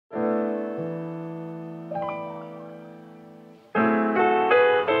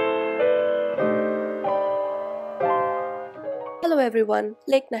Hello everyone,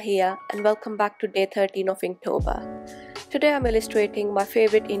 Lekhana here and welcome back to day 13 of Inktober. Today I'm illustrating my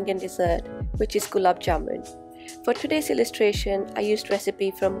favorite Indian dessert, which is Gulab Jamun. For today's illustration, I used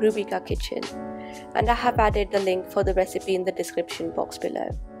recipe from Rubika Kitchen and I have added the link for the recipe in the description box below.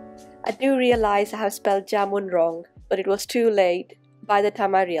 I do realize I have spelled jamun wrong, but it was too late by the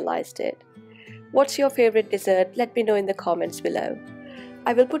time I realized it. What's your favorite dessert? Let me know in the comments below.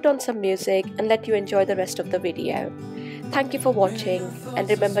 I will put on some music and let you enjoy the rest of the video. Thank you for watching and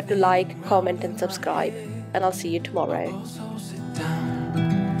remember to like, comment and subscribe, and I'll see you tomorrow.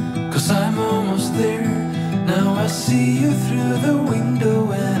 Cause I'm almost there. Now I see you through the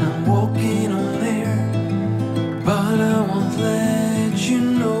window and I'm walking on air. But I won't let you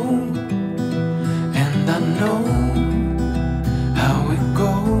know. And I know how it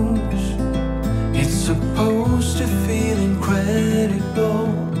goes. It's supposed to feel incredible.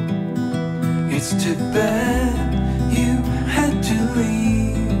 It's too bad you had to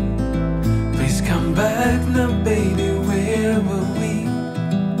leave. Please come back now, baby, where were we?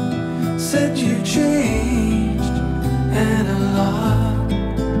 Said you changed and a lot.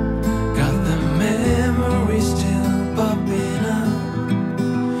 Got the memories still popping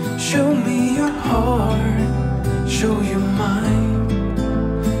up. Show me your heart, show you mine.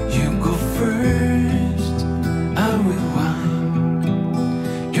 You go first, I will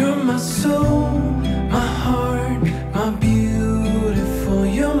whine. You're my soul, my heart, my beautiful.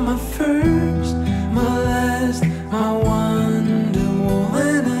 You're my first, my last, my wonderful.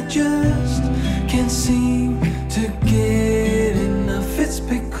 And I just can't seem to get enough. It's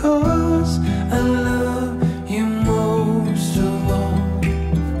because I love you most of all.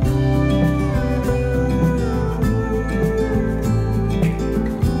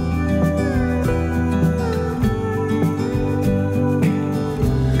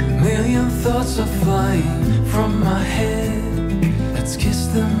 Million thoughts are flying from my head. Let's kiss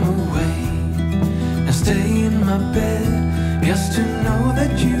them away and stay in my bed. Just to know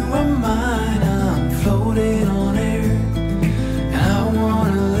that you are mine. I'm floating on air and I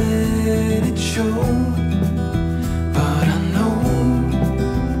wanna let it show. But I know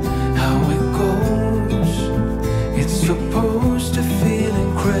how it goes. It's supposed to feel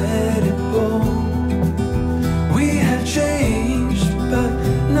incredible. We have changed, but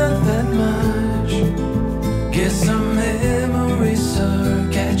not that much. Guess our memories are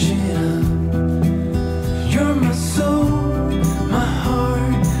catching up. You're my soul, my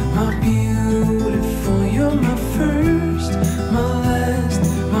heart, my beautiful. You're my first, my last,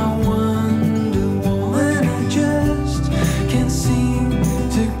 my wonderful. And I just can't seem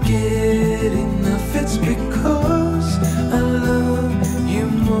to get enough. It's because I love you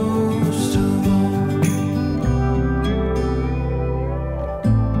most of all.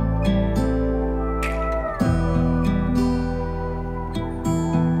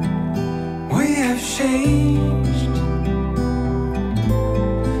 We have changed,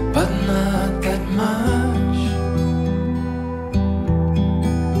 but not that much.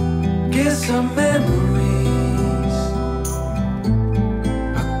 Guess our memories